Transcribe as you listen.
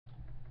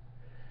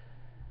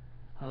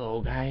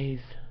Hello guys,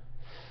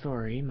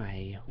 sorry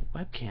my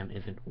webcam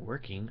isn't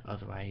working,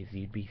 otherwise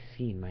you'd be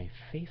seeing my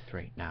face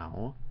right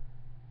now,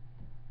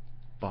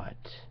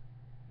 but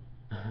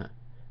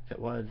if it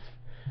was,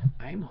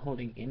 I'm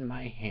holding in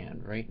my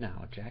hand right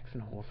now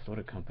Jackson Hole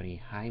Soda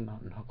Company High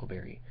Mountain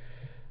Huckleberry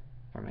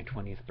for my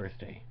 20th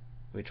birthday,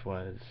 which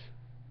was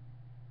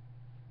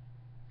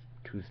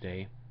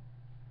Tuesday,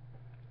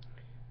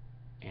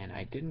 and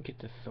I didn't get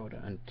the soda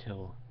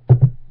until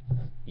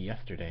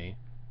yesterday.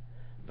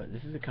 But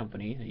this is a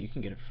company that you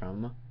can get it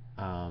from,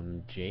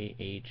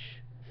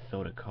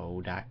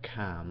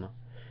 jhsodaco.com,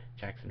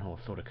 Jackson Hole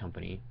Soda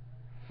Company.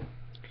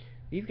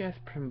 These guys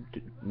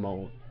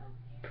produce,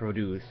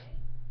 and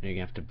you're going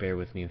to have to bear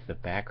with me with the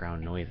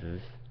background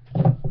noises,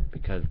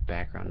 because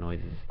background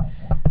noises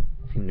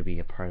seem to be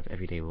a part of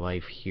everyday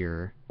life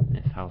here in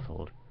this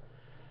household.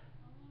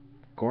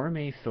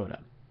 Gourmet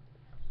soda.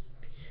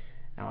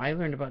 Now, I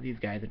learned about these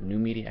guys at New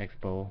Media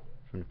Expo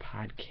from the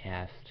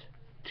podcast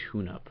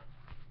Tune-Up.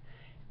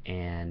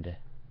 And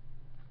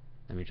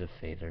let me just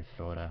say their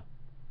soda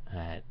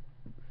had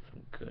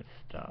some good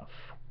stuff.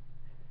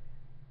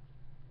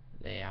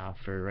 They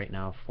offer right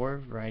now 4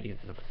 varieties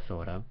of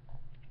soda.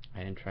 I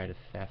didn't try the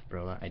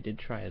sarsaparilla. I did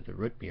try the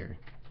root beer,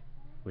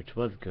 which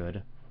was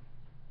good.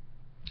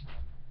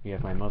 You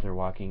have my mother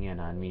walking in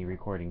on me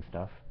recording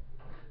stuff.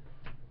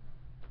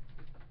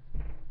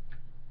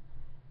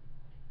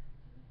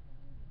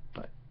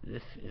 But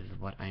this is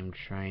what I'm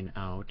trying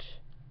out.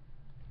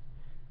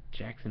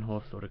 Jackson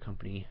Hole Soda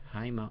Company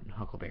High Mountain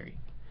Huckleberry.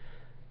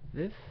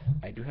 This,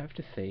 I do have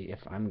to say,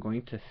 if I'm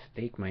going to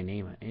stake my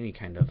name on any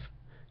kind of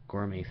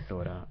gourmet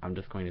soda, I'm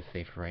just going to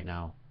say for right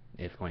now,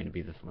 it's going to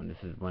be this one.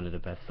 This is one of the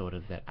best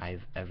sodas that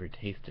I've ever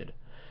tasted.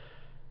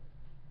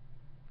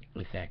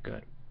 It's that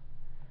good.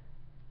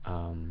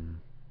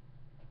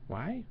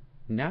 Why?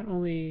 Not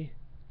only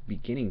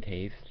beginning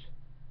taste,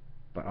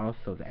 but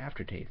also the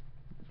aftertaste.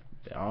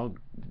 All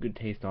good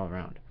taste all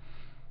around.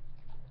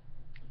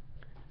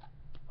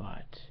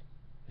 But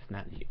it's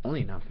not the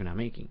only announcement I'm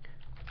making.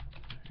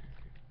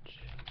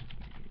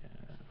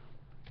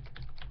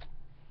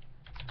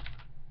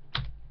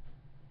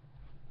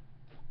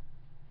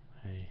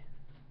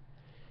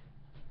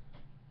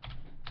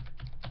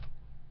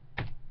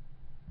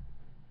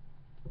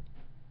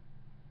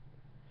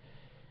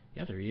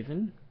 The other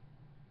reason,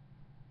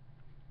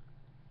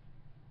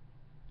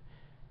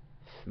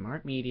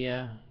 Smart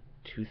Media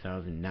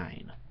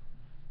 2009.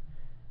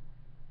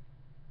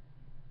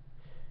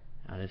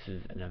 Now this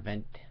is an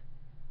event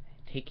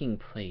taking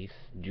place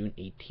June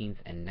 18th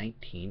and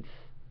 19th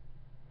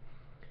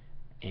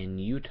in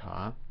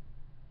Utah.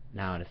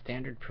 Now at a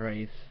standard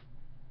price,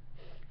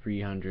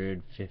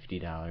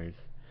 $350. A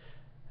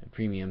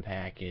premium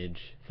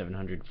package,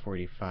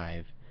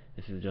 $745.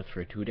 This is just for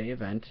a 2-day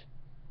event.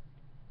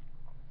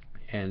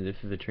 And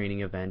this is a training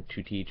event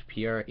to teach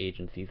PR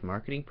agencies,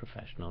 marketing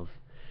professionals,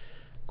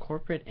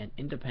 corporate and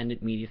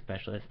independent media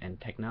specialists, and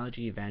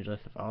technology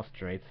evangelists of all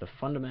stripes the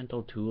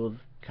fundamental tools,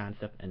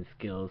 concepts, and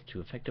skills to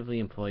effectively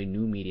employ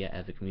new media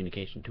as a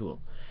communication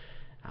tool.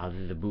 Now, this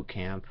is a boot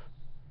camp.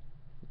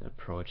 The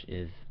approach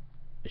is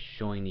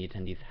showing the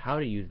attendees how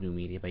to use new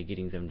media by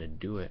getting them to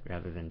do it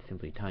rather than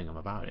simply telling them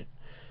about it.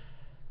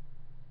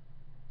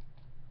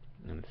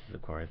 And this is,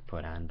 of course,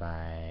 put on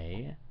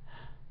by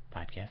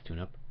Podcast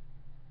Tune-Up.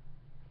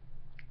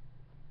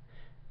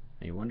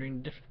 Are you wondering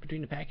the difference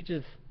between the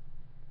packages?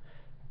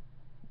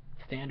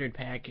 Standard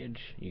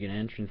package, you get an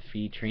entrance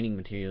fee, training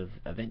materials,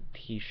 event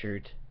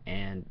t-shirt,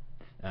 and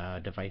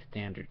device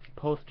standards.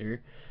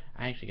 Poster,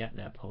 I actually got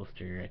that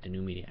poster at the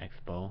New Media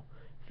Expo.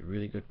 It's a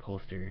really good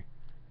poster to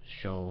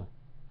show.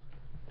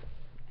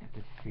 I have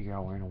to figure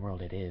out where in the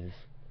world it is.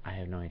 I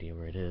have no idea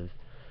where it is.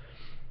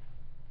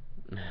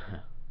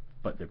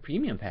 But the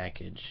premium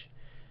package,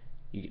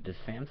 you get the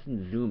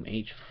Samsung Zoom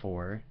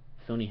H4,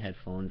 Sony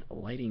headphones,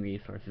 lighting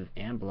resources,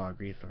 and blog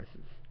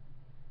resources,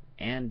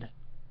 and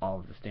all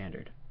of the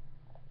standard.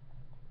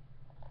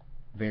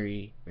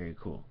 Very, very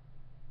cool.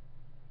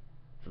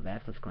 So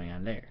that's what's going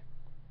on there.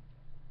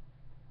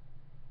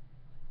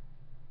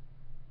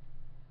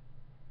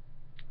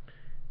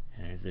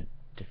 And there's the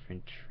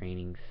different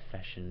training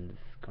sessions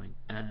going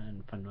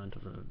on.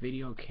 Fundamentals of a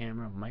video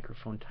camera,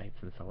 microphone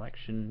types and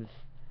selections,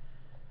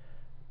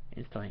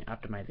 installing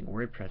optimizing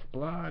WordPress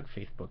blog,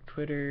 Facebook,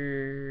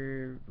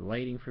 Twitter,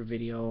 lighting for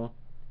video,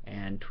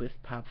 and Twist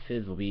Pop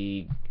Fizz will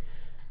be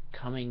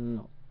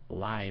coming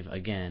live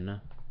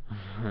again.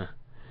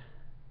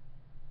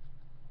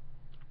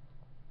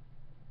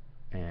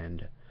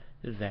 And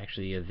this is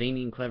actually a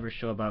zany and clever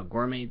show about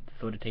gourmet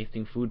soda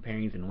tasting, food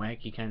pairings, and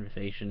wacky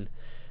conversation.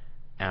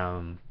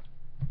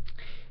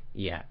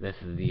 Yeah, this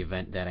is the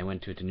event that I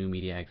went to at the New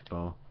Media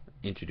Expo.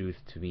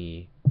 Introduced to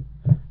me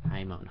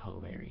High Mountain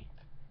Huckleberry.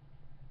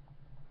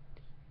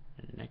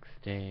 And the next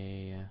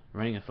day,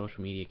 running a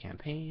social media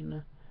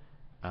campaign.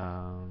 A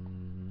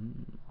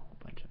whole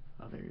bunch of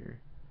other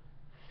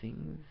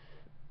things.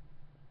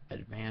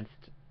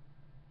 Advanced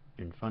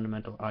and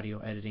fundamental audio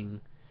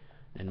editing.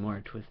 And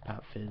more Twist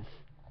Pop Fizz.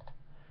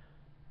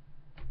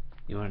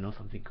 You want to know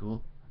something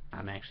cool?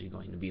 I'm actually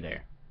going to be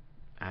there.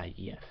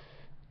 Yes.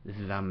 This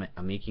is I'm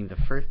making the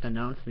first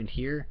announcement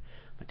here.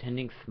 I'm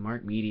attending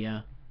Smart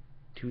Media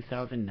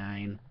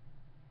 2009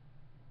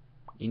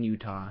 in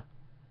Utah.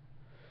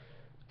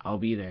 I'll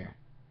be there.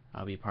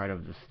 I'll be part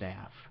of the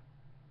staff.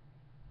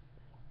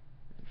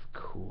 It's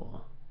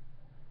cool.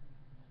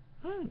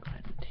 I'm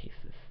glad to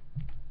taste this.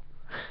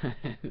 I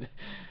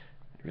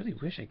really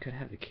wish I could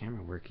have the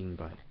camera working,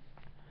 but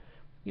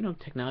you know,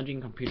 technology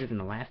and computers, and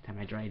the last time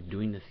I tried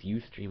doing this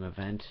Ustream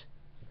event,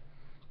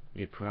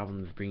 we had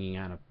problems bringing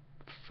on a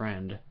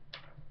friend,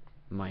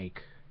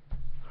 Mike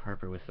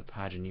Harper, with the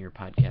Podgeneer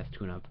podcast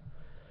tune-up.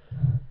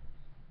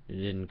 It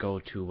didn't go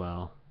too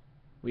well.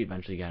 We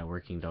eventually got it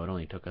working, though. It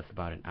only took us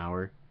about an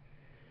hour.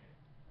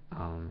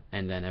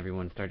 And then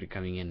everyone started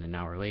coming in an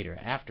hour later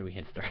after we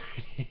had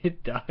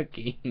started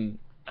talking.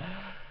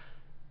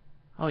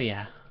 Oh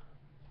yeah.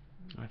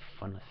 I have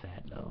fun with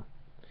that, though.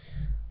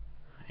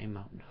 I'm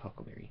out in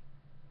Huckleberry.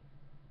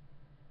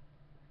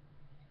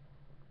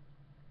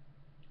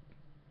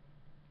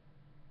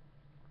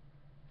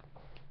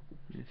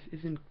 This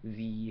isn't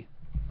the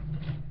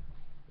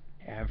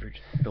average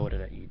soda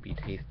that you'd be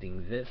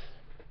tasting. This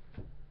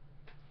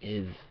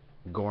is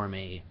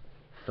gourmet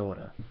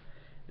soda.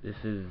 This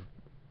is,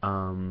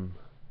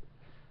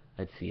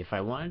 let's see, if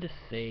I wanted to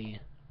say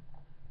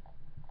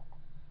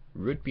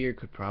root beer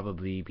could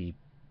probably be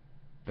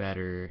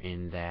better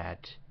in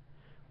that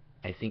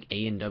I think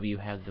A&W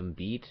has them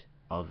beat,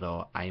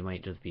 although I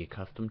might just be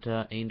accustomed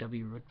to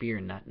A&W root beer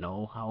and not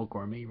know how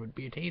gourmet root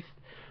beer tastes.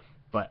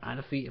 But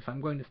honestly, if I'm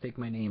going to stake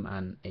my name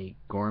on a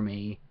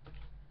gourmet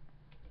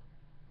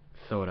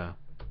soda,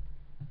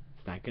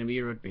 it's not going to be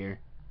a root beer.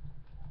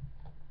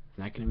 It's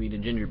not going to be the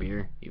ginger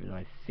beer, even though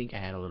I think I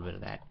had a little bit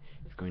of that.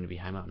 It's going to be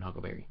High Mountain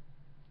Huckleberry.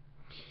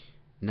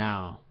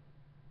 Now,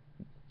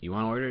 you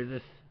want to order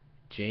this?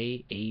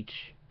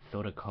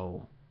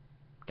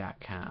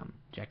 jhsodaco.com,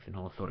 Jackson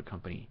Hole Soda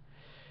Company.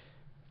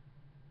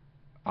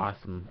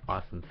 Awesome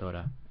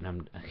soda.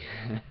 And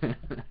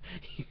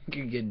you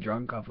can get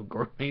drunk off of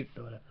gourmet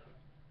soda.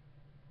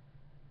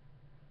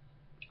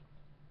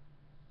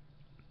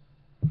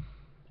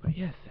 But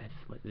yes, that's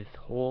what this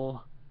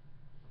whole,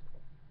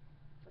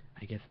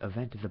 I guess,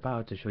 event is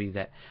about, to show you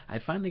that I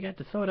finally got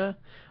the soda,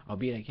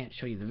 albeit I can't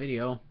show you the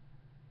video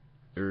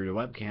or the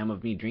webcam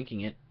of me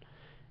drinking it,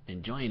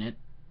 enjoying it.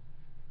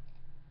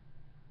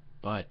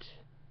 But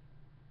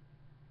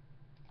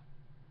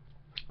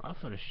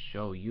also to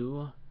show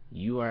you,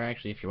 you are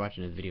actually, if you're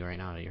watching this video right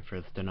now, you're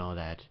first to know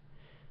that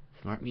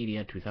Smart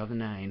Media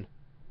 2009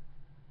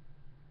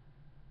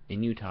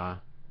 in Utah,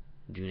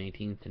 June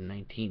 18th and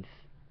 19th.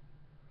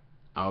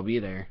 I'll be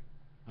there.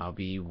 I'll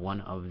be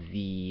one of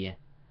the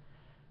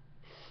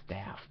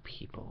staff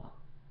people,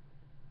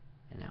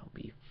 and that'll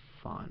be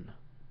fun.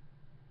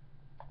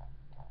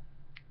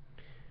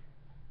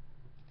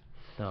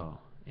 So,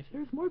 if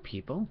there's more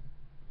people,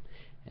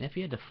 and if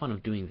you had the fun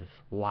of doing this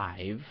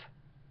live,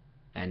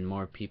 and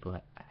more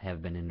people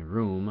have been in the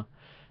room,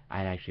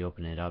 I'd actually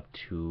open it up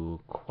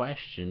to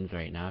questions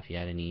right now. If you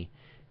had any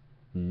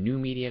new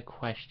media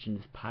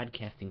questions,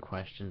 podcasting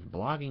questions,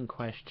 blogging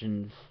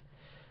questions,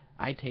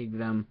 I'd take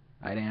them,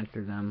 I'd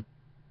answer them.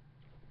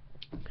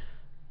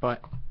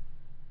 But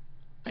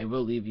I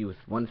will leave you with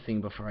one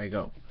thing before I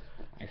go.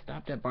 I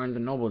stopped at Barnes &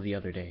 Noble the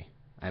other day.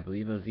 I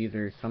believe it was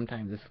either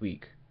sometime this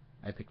week.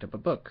 I picked up a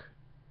book,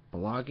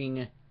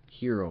 Blogging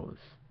Heroes,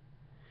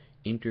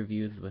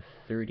 Interviews with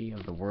 30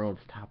 of the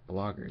world's top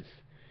bloggers.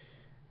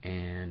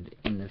 And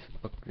in this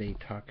book they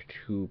talk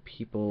to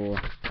people,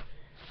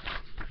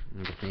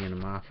 I'm just naming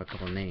them off, a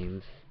couple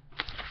names.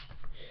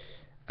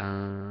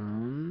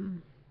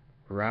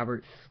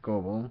 Robert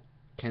Scoble,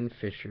 Ken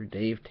Fisher,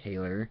 Dave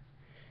Taylor,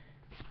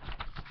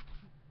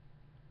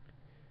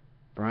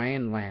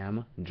 Brian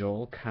Lamb,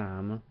 Joel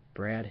Comm,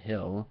 Brad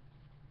Hill,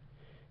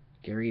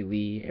 Gary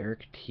Lee,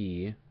 Eric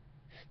T.,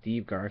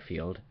 Steve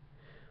Garfield.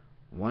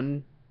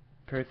 One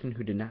person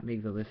who did not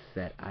make the list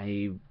that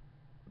I'm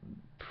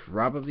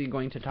probably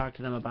going to talk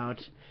to them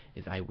about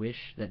is I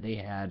wish that they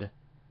had,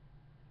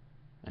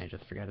 I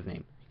just forgot his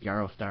name,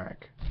 Yarrow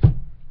Stark.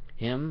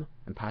 Him,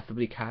 and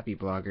possibly Copy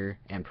Blogger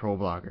and Pro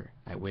Blogger.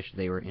 I wish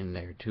they were in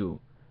there too.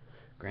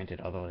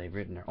 Granted, although they've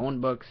written their own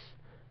books,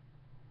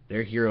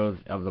 they're heroes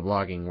of the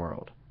blogging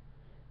world.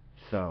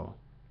 So,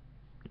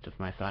 just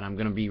my thought. I'm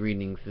going to be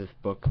reading this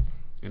book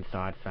and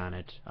thoughts on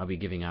it. I'll be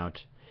giving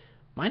out.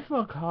 Might as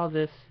well call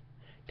this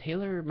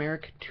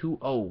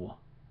TaylorMarek20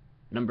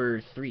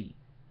 number 3,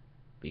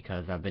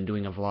 because I've been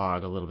doing a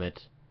vlog a little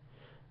bit.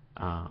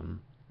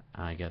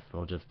 I guess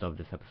we'll just dub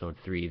this episode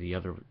 3. The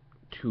other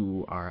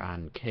 2 are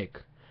on Kick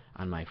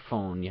on my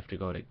phone. You have to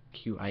go to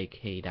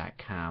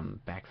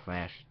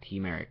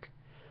qik.com/tmarek.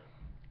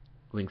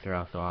 Links are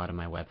also out on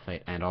my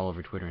website and all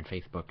over Twitter and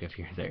Facebook if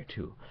you're there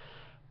too.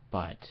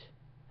 But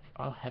that's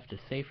all I have to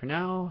say for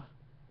now.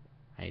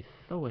 I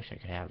so wish I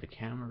could have the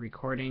camera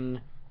recording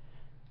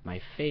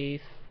my face.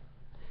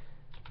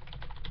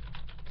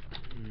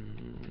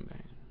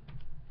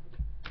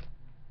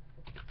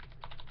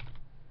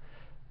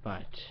 But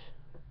I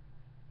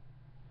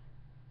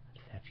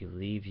just have if you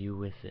leave you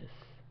with this.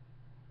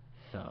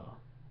 So,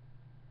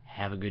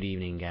 have a good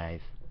evening,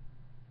 guys.